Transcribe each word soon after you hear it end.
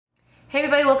Hey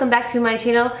everybody, welcome back to my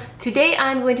channel. Today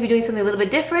I'm going to be doing something a little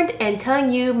bit different and telling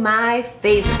you my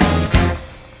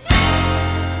favorites.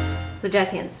 So jazz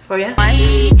hands for you. 1,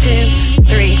 2,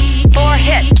 3, 4,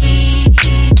 hit.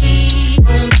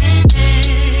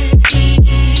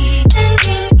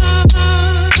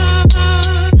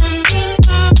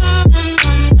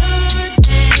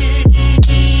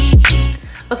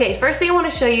 Okay, first thing I want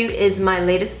to show you is my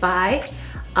latest buy.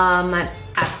 I'm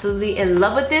absolutely in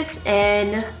love with this,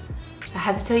 and I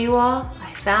have to tell you all,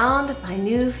 I found my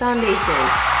new foundation.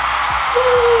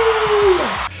 Woo!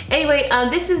 Anyway,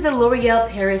 this is the L'Oreal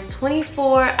Paris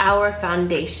 24-Hour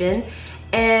Foundation,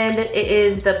 and it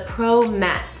is the Pro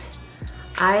Matte.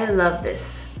 I love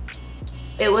this.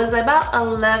 It was about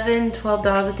 $11, $12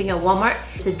 I think at Walmart.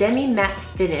 It's a demi matte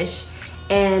finish,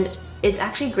 and it's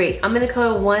actually great. I'm in the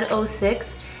color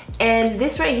 106, and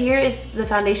this right here is the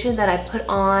foundation that I put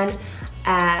on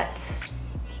at,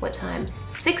 what time?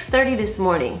 6:30 this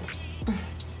morning.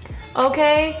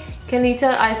 Okay, can you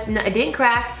tell I didn't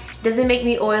crack, doesn't make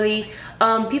me oily.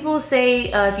 People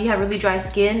say if you have really dry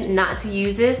skin not to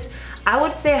use this. I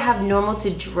would say I have normal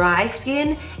to dry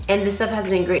skin, and this stuff has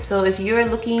been great. So if you're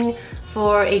looking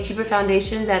for a cheaper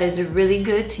foundation that is really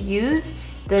good to use,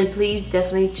 then please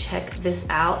definitely check this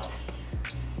out.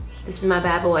 This is my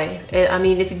bad boy. I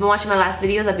mean, if you've been watching my last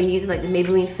videos, I've been using like the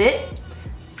Maybelline Fit.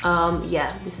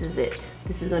 Yeah, this is it.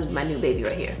 This is gonna be my new baby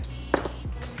right here.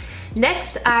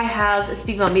 Next, I have,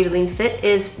 speaking about Maybelline Fit,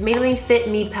 is Maybelline Fit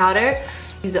Me Powder. I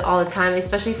use it all the time,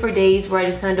 especially for days where I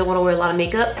just kind of don't want to wear a lot of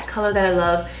makeup. Color that I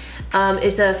love.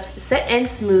 It's a set and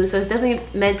smooth, so it's definitely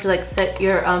meant to like set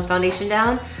your foundation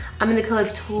down. I'm in the color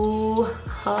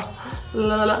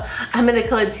I'm in the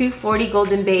color 240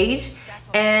 Golden Beige,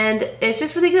 and it's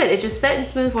just really good. It's just set and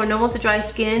smooth for normal to dry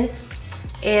skin.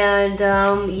 And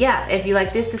yeah, if you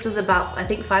like this was about, I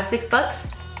think, $5,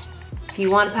 $6. If you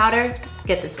want a powder,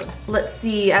 get this one. Let's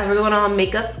see, as we're going on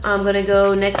makeup, I'm gonna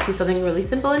go next to something really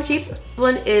simple and cheap. This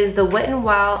one is the Wet n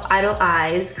Wild Idle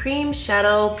Eyes Cream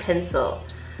Shadow Pencil.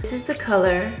 This is the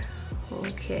color,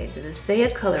 okay, does it say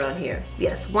a color on here?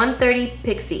 Yes, 130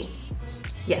 Pixie.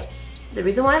 Yeah, the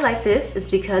reason why I like this is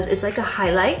because it's like a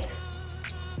highlight.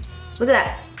 Look at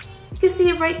that, you can see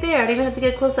it right there. I don't even have to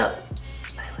get close up.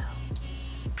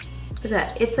 Look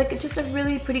at that, it's like just a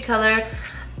really pretty color.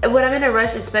 When I'm in a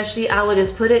rush especially, I will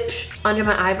just put it under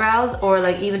my eyebrows, or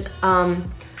like even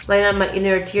laying on my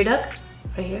inner tear duct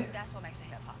right here. That's what makes it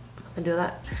hip hop. I'm gonna do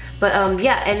that. But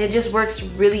yeah, and it just works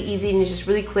really easy and it's just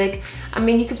really quick. I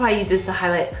mean, you could probably use this to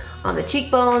highlight on the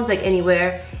cheekbones, like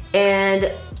anywhere.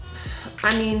 And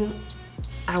I mean,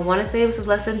 I wanna say this was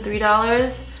less than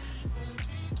 $3.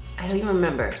 I don't even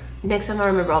remember. Next time I'll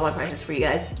remember all my prices for you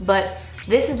guys. But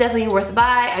this is definitely worth a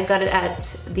buy. I got it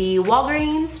at the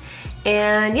Walgreens,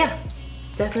 and yeah,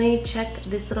 definitely check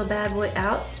this little bad boy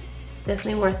out. It's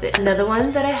definitely worth it. Another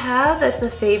one that I have that's a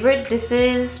favorite, this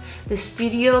is the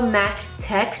Studio Mac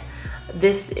Tech.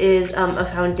 This is a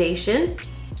foundation.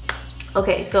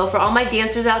 Okay, so for all my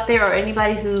dancers out there, or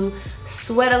anybody who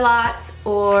sweat a lot,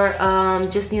 or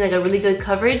just need like a really good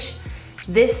coverage,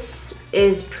 this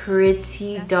is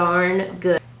pretty darn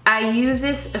good. I use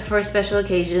this for special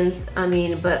occasions,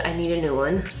 but I need a new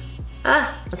one.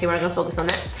 Okay, we're not gonna focus on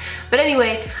that. But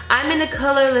anyway, I'm in the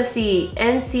color, let's see,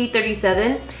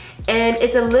 NC37, and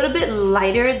it's a little bit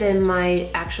lighter than my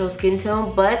actual skin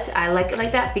tone, but I like it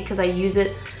like that because I use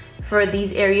it for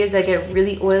these areas that get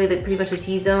really oily, like pretty much the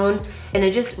T-zone, and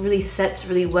it just really sets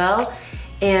really well.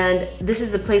 And this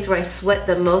is the place where I sweat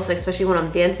the most, like especially when I'm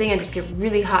dancing. I just get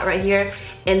really hot right here.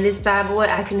 And this bad boy,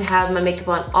 I can have my makeup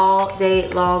on all day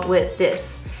long with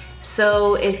this.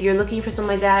 So if you're looking for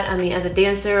something like that, as a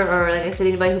dancer, or like I said,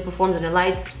 anybody who performs in the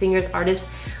lights, singers, artists,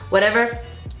 whatever,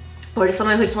 or just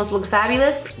someone who just wants to look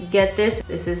fabulous, get this.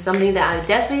 This is something that I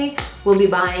definitely will be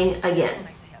buying again.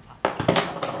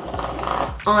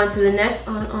 On to the next,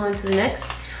 on to the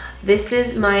next. This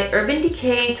is my Urban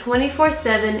Decay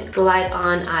 24/7 Glide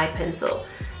On Eye Pencil.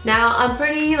 Now, I'm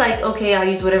pretty like, okay, I'll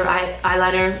use whatever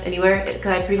eyeliner anywhere, because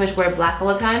I pretty much wear black all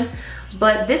the time.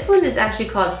 But this one is actually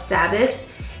called Sabbath,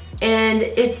 and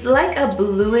it's like a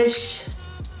bluish,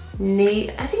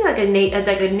 I think like a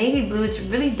navy blue. It's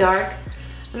really dark.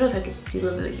 I don't know if I can see a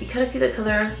little bit. You kind of see the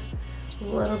color a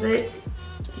little bit.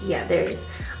 Yeah, there it is.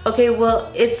 Okay,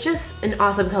 well, it's just an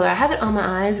awesome color. I have it on my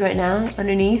eyes right now,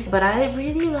 underneath, but I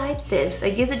really like this.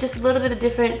 It gives it just a little bit of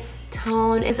different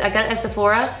tone. I got it at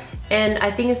Sephora, and I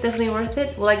think it's definitely worth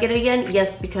it. Will I get it again?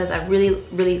 Yes, because I really,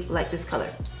 really like this color.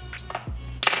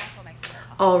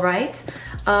 All right,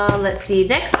 let's see.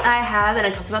 Next I have, and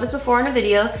I talked about this before in a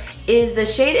video, is the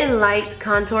Shade and Light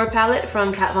Contour Palette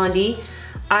from Kat Von D.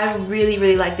 I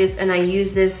really like this, and I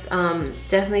use this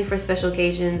definitely for special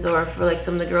occasions or for like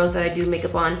some of the girls that I do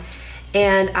makeup on,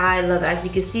 and I love it. As you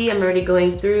can see, I'm already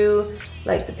going through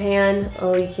like the pan.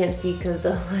 Oh, you can't see because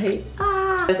the light.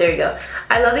 There you go.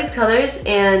 I love these colors,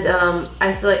 and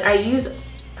I feel like I use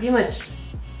pretty much,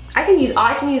 I can use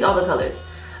all the colors.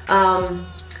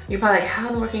 You're probably like, how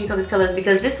in the world can you use all these colors?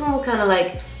 Because this one will kind of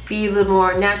like be a little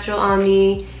more natural on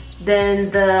me. Then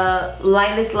the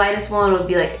lightest one would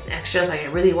be like extra, so I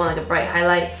really want like a bright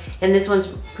highlight. And this one's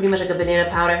pretty much like a banana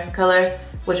powder color,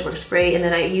 which works great. And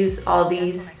then I use all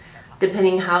these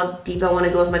depending how deep I want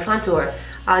to go with my contour.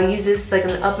 I'll use this like in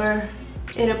the upper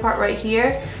inner part right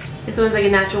here. This one's like a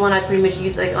natural one I pretty much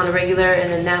use like on a regular,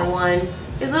 and then that one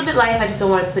is a little bit light. I just don't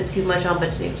want to put too much on, but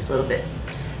just maybe just a little bit.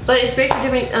 But it's great for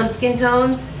different skin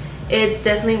tones. It's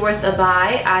definitely worth a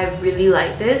buy. I really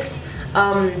like this.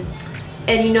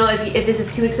 And you know, if this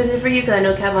is too expensive for you, because I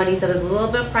know Kat Von D stuff is a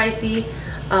little bit pricey.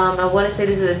 I want to say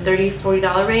this is a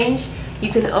 $30–40 range.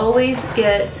 You can always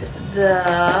get the,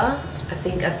 I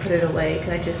think I put it away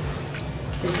because I just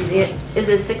was using it. Is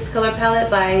a 6-color palette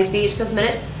by BH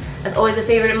Cosmetics. That's always a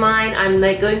favorite of mine. I'm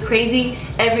like going crazy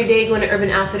every day going to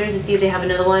Urban Outfitters to see if they have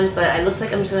another one, but it looks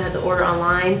like I'm just gonna have to order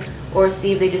online or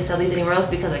see if they just sell these anywhere else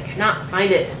because I cannot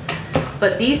find it.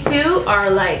 But these two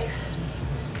are like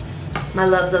my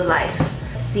loves of life.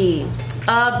 Let's see,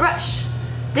 brush.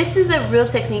 This is a Real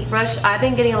Technique brush. I've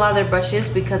been getting a lot of their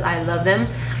brushes because I love them.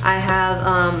 I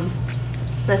have,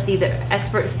 let's see, their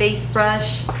Expert Face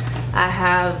brush. I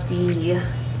have the,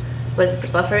 what is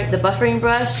this, the buffering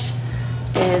brush.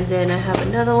 And then I have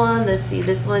another one. Let's see,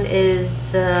 this one is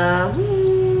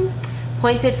the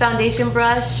pointed foundation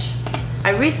brush.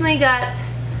 I recently got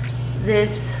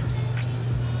this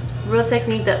Real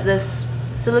Technique, this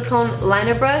silicone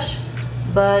liner brush,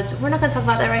 but we're not gonna talk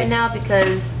about that right now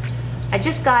because I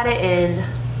just got it and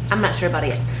I'm not sure about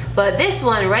it yet. But this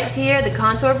one right here, the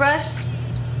contour brush,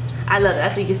 I love it.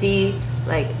 That's what you can see.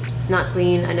 Like, it's not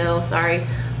clean, I know, sorry.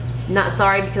 Not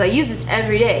sorry, because I use this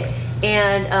every day.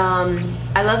 And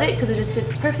I love it because it just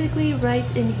fits perfectly right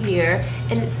in here,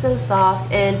 and it's so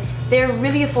soft, and they're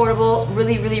really affordable,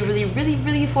 really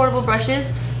affordable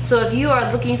brushes. So if you are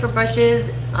looking for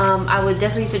brushes, I would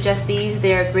definitely suggest these.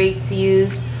 They're great to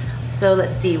use. So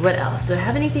let's see, what else? Do I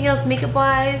have anything else makeup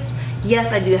wise?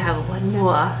 Yes, I do have one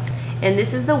more. And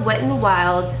this is the Wet n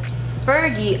Wild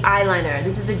Fergie eyeliner.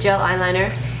 This is the gel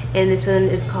eyeliner, and this one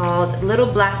is called Little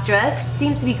Black Dress. It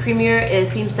seems to be creamier, it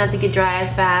seems not to get dry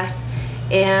as fast,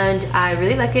 and I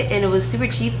really like it, and it was super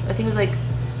cheap. I think it was like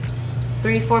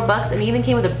 $3–4, and it even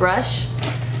came with a brush.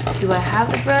 Do I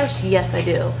have the brush? Yes, I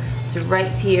do. It's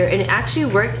right here, and it actually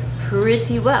worked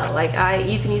pretty well. Like,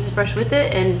 you can use this brush with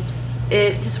it, and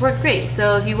it just worked great.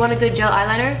 So if you want a good gel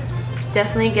eyeliner,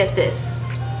 definitely get this.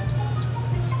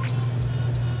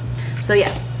 So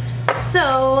yeah,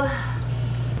 so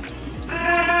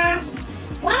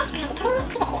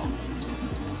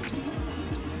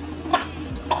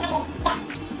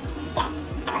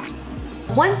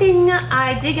one thing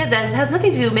I did get that has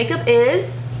nothing to do with makeup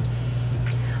is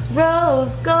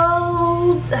rose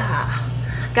gold.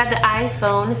 Got the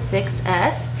iPhone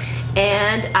 6S,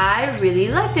 and I really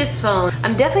like this phone.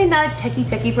 I'm definitely not a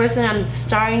techie person. I'm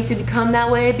starting to become that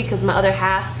way because my other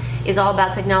half is all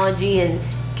about technology and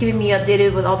keeping me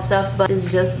updated with all the stuff, but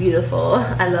it's just beautiful.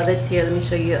 I love it. Here, let me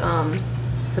show you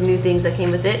some new things that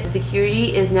came with it.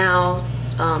 Security is now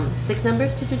 6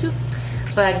 numbers,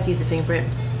 but I just use the fingerprint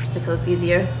because it's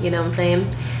easier, you know what I'm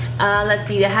saying? Let's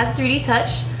see, it has 3D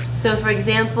touch. So for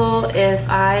example, if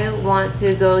I want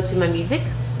to go to my music,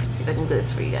 let's see if I can do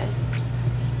this for you guys.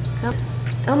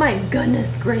 Oh my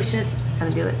goodness gracious, how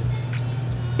to do it.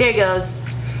 There it goes.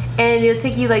 And it'll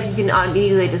take you, like, you can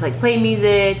immediately just like play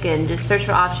music and just search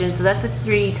for options. So that's the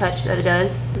 3D touch that it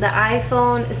does. The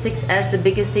iPhone 6S, the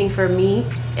biggest thing for me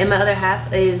and my other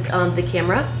half is the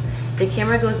camera. The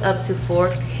camera goes up to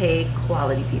 4K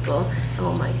quality, people.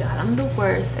 Oh my god, I'm the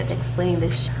worst at explaining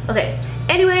this shit. Okay,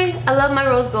 anyway, I love my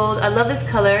rose gold. I love this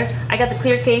color. I got the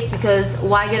clear case because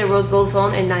why get a rose gold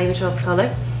phone and not even show off the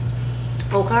color?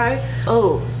 Okay.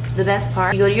 Oh, the best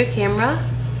part, you go to your camera,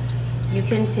 you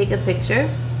can take a picture.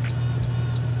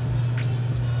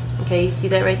 Okay, you see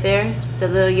that right there? The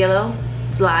little yellow,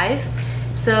 it's live.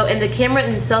 So, and the camera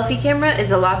in the selfie camera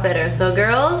is a lot better. So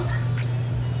girls,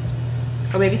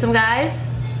 or maybe some guys,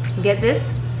 get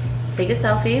this, take a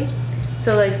selfie.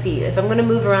 So like, see, if I'm gonna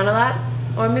move around a lot,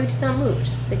 or maybe just not move,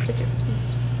 just take a picture.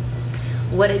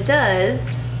 What it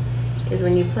does is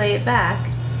when you play it back,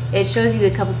 it shows you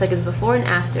the couple seconds before and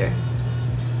after.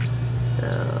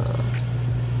 So,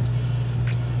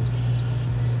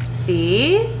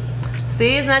 see?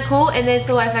 See, isn't that cool? And then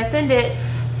so if I send it,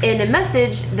 in a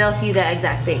message, they'll see that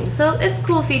exact thing. So it's a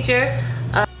cool feature.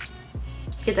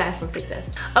 Get the iPhone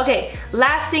 6s. Okay,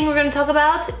 last thing we're gonna talk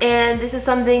about, and this is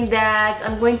something that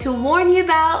I'm going to warn you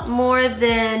about more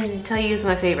than tell you is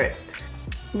my favorite.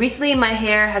 Recently, my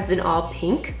hair has been all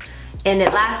pink, and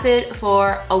it lasted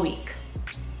for a week.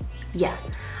 Yeah,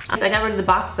 so I got rid of the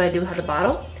box, but I do have the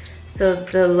bottle. So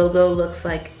the logo looks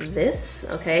like this,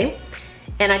 okay?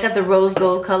 And I got the rose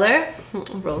gold color,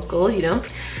 rose gold, you know.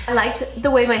 I liked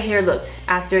the way my hair looked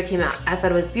after it came out. I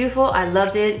thought it was beautiful, I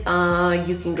loved it.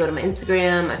 You can go to my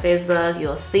Instagram, my Facebook,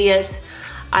 you'll see it.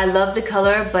 I love the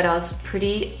color, but I was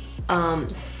pretty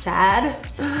sad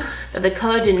that the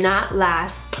color did not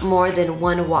last more than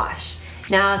one wash.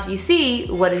 Now, if you see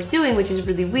what it's doing, which is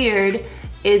really weird,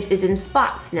 is in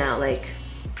spots now, like,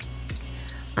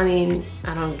 I mean,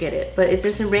 I don't get it, but it's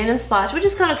just in random spots, which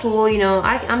is kind of cool, you know.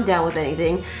 I'm down with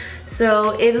anything.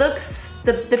 So it looks,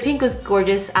 the pink was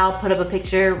gorgeous. I'll put up a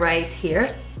picture right here.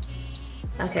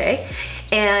 Okay,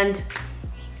 and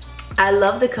I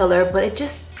love the color, but it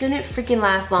just didn't freaking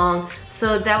last long.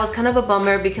 So that was kind of a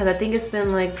bummer because I think it's been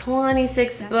like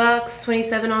 26 bucks,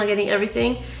 27 on getting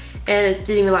everything, and it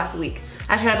didn't even last a week.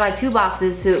 I tried to buy 2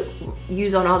 boxes to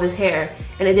use on all this hair,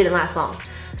 and it didn't last long.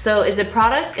 So is the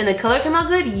product and the color come out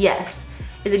good? Yes.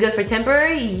 Is it good for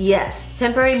temporary? Yes.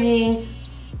 Temporary meaning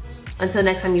until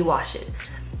next time you wash it.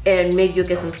 And maybe you'll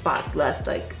get some spots left,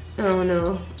 like, oh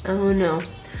no, oh no.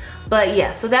 But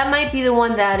yeah, so that might be the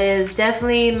one that is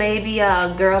definitely maybe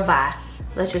a girl, bye.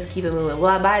 Let's just keep it moving. Will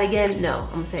I buy it again? No, I'm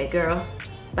gonna say girl,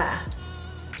 bye,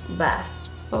 bye,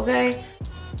 okay?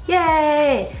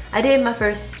 Yay! I did my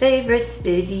first favorites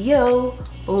video.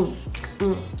 Boom.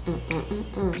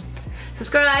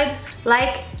 Subscribe,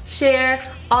 like, share,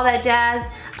 all that jazz.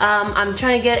 I'm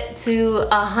trying to get to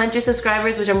 100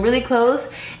 subscribers, which I'm really close.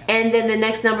 And then the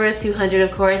next number is 200,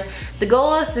 of course. The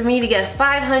goal is for me to get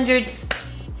 500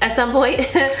 at some point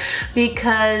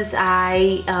because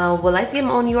I would like to get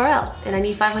my own URL. And I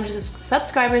need 500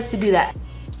 subscribers to do that.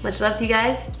 Much love to you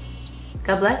guys.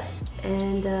 God bless.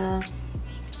 And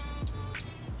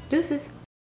deuces.